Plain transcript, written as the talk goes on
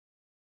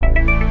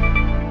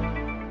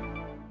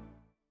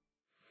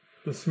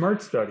The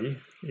SMART study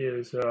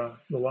is the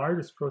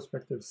largest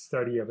prospective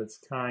study of its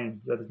kind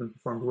that has been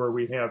performed, where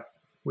we have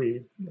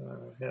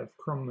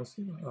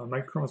chromosome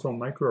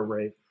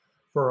microarray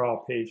for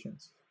all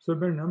patients. So there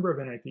have been a number of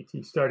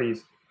NIPT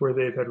studies where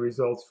they've had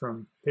results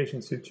from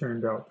patients who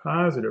turned out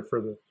positive for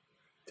the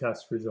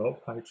test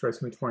result, like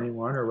trisomy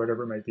 21 or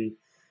whatever it might be.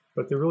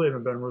 But there really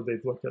haven't been where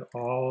they've looked at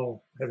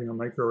having a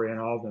microarray on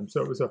all of them.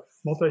 So it was a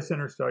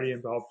multi-center study,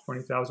 involved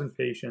 20,000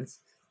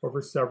 patients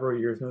over several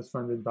years, and it was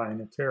funded by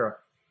Natera.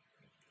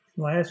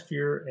 Last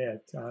year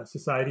at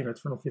Society of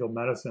Maternal Fetal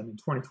Medicine in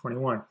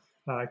 2021,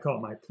 I call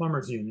it my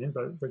plumbers union,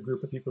 but the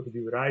group of people who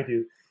do what I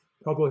do,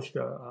 published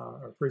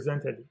or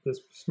presented this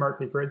SMART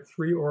paper. It had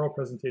 3 oral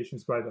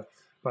presentations by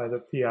the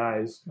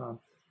PIs.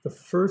 The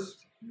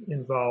first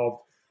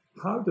involved,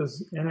 how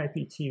does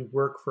NIPT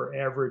work for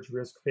average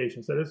risk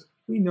patients? That is,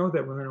 we know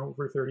that women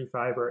over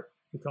 35 are,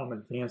 we call them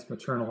advanced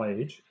maternal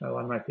age. A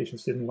lot of my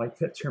patients didn't like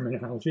that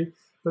terminology,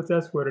 but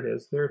that's what it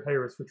is. They're at high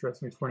risk for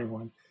trisomy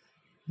 21.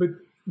 But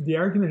the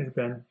argument had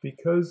been,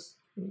 because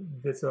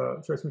this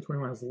trisomy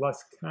 21 is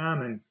less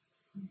common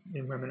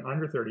in women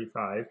under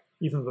 35,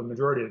 even though the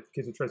majority of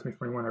kids with trisomy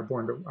 21 are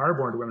born to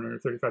women under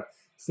 35,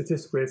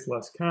 statistically it's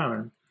less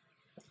common.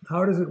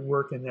 How does it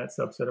work in that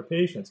subset of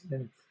patients?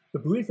 And the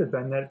belief had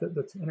been that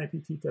the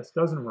NIPT test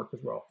doesn't work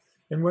as well.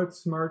 And what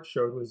SMART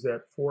showed was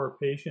that for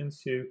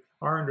patients who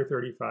are under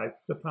 35,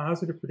 the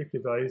positive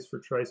predictive values for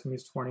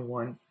trisomies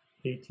 21,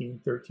 18,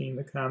 13,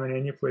 the common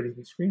aneuploidies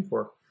we screen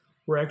for,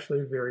 were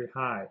actually very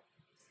high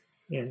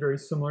and very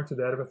similar to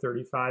that of a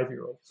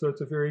 35-year-old. So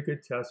it's a very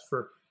good test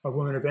for a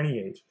woman of any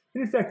age.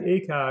 And in fact,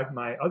 ACOG,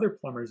 my other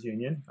plumbers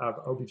union of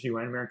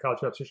OBGYN, American College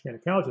of Obstetricians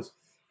and Gynecologists,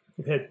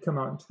 had come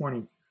out in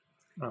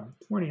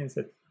 2020 and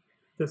said,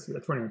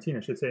 2019 I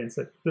should say, and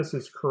said, this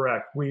is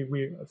correct.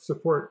 We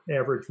support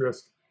average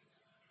risk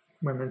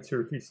women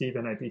to receive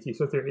NIPT.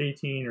 So if they're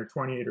 18 or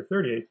 28 or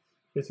 38,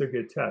 it's a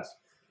good test.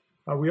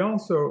 We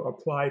also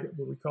applied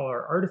what we call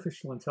our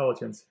artificial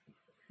intelligence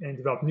and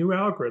developed new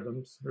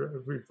algorithms,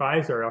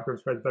 revised our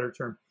algorithms, by the better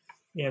term,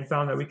 and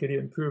found that we could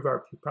improve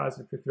our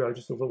positive predictive value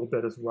just a little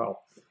bit as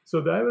well. So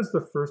that was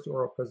the first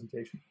oral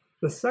presentation.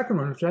 The second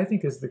one, which I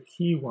think is the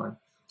key one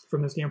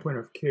from the standpoint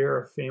of care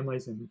of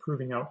families and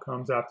improving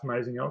outcomes,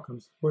 optimizing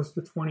outcomes, was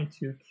the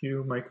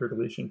 22q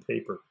microdeletion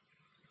paper.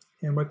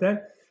 And what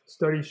that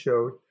study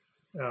showed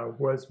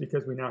was,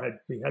 because we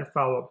had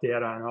follow-up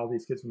data on all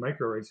these kids with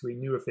microarrays, so we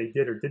knew if they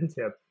did or didn't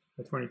have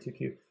a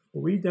 22q. But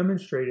we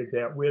demonstrated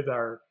that with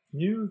our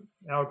new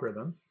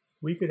algorithm,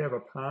 we could have a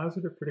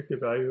positive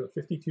predictive value of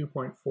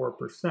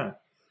 52.4%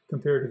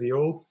 compared to the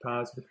old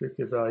positive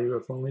predictive value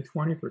of only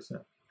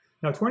 20%.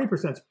 Now,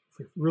 20% is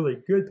really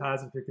good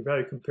positive predictive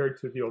value compared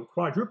to the old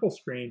quadruple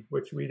screen,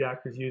 which we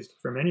doctors used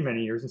for many,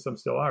 many years, and some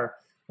still are,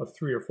 of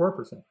 3 or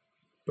 4%.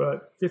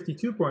 But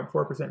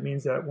 52.4%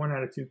 means that 1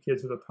 out of 2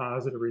 kids with a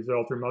positive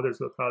result, or mothers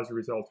with a positive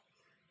result,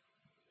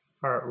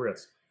 are at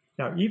risk.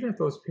 Now, even if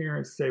those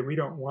parents say we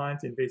don't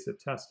want invasive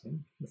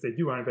testing, if they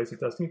do want invasive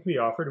testing, it can be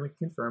offered and we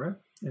can confirm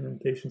it. And then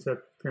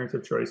parents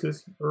have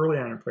choices early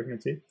on in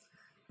pregnancy.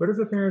 But if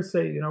the parents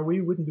say, we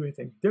wouldn't do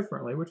anything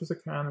differently, which is a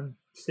common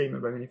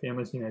statement by many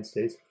families in the United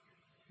States,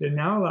 it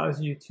now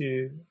allows you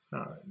to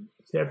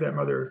have that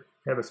mother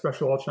have a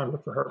special ultrasound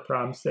look for heart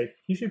problems, say,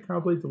 you should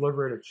probably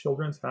deliver at a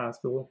children's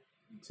hospital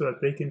so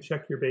that they can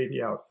check your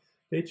baby out.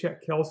 They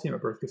check calcium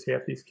at birth because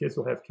half these kids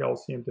will have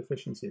calcium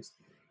deficiencies.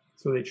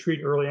 So they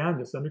treat early on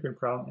this endocrine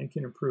problem and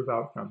can improve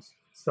outcomes.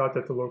 It's thought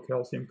that the low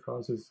calcium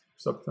causes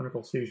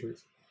subclinical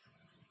seizures.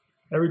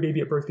 Every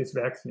baby at birth gets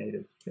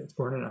vaccinated. It's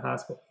born in a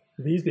hospital.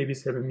 These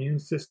babies have immune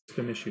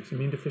system issues,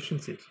 immune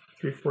deficiencies,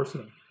 3/4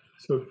 of them.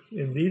 So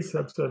in these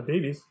subset of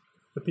babies,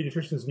 the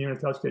pediatricians and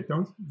neonatologists say,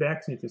 don't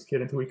vaccinate this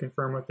kid until we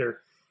confirm what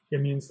their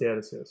immune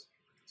status is.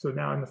 So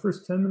now in the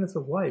first 10 minutes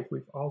of life,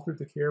 we've altered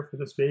the care for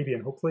this baby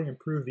and hopefully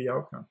improved the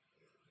outcome.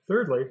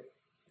 Thirdly,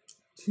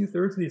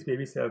 2/3 of these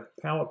babies have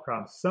palate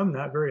problems, some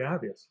not very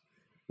obvious.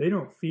 They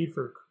don't feed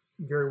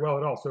very well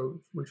at all.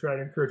 So we try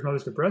to encourage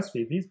mothers to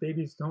breastfeed. These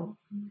babies don't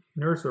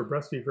nurse or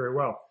breastfeed very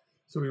well.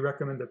 So we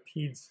recommend a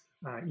PEDS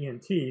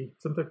ENT,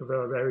 some type of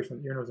evaluation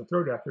of the ear, nose, and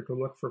throat doctor, to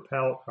look for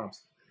palate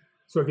problems.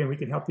 So again, we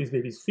can help these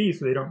babies feed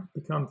so they don't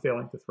become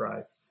failing to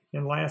thrive.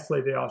 And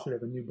lastly, they all should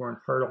have a newborn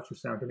heart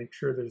ultrasound to make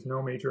sure there's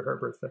no major heart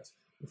birth defects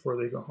before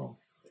they go home.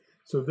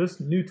 So this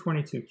new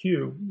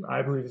 22q,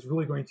 I believe, is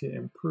really going to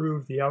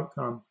improve the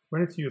outcome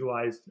when it's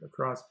utilized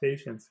across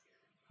patients.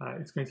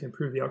 It's going to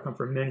improve the outcome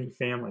for many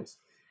families.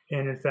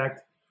 And in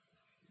fact,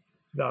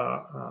 the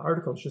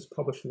article was just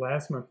published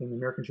last month in the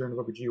American Journal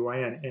of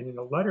OBGYN. And in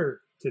a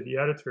letter to the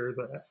editor,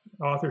 the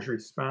authors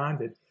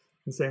responded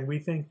and saying, we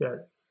think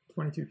that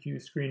 22q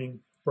screening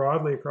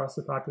broadly across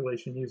the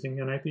population using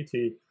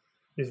NIPT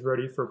is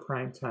ready for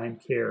prime time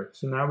care.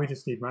 So now we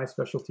just need my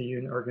specialty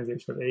unit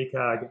organization of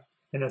ACOG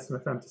and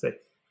SMFM to say,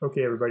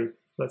 okay, everybody,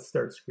 let's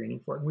start screening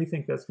for it. And we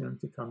think that's going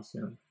to come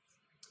soon.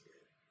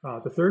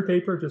 The third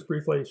paper, just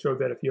briefly, showed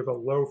that if you have a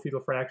low fetal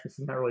fraction, this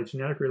is not really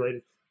genetic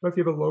related, but if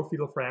you have a low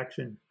fetal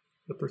fraction,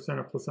 the percent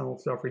of placental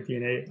cell-free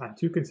DNA on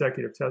 2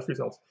 consecutive test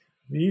results,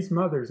 these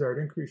mothers are at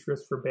increased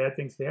risk for bad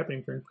things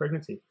happening during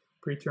pregnancy,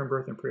 preterm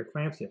birth, and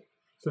preeclampsia.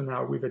 So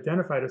now we've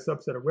identified a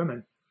subset of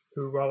women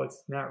who, while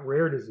it's not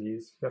rare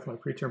disease,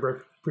 definitely preterm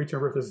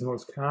birth is the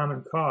most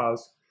common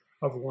cause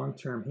of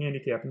long-term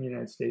handicap in the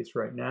United States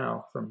right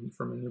now from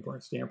a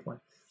newborn standpoint.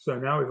 So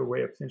now we have a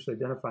way of potentially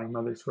identifying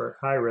mothers who are at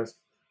high risk,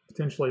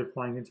 potentially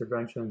applying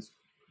interventions,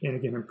 and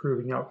again,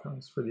 improving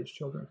outcomes for these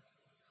children.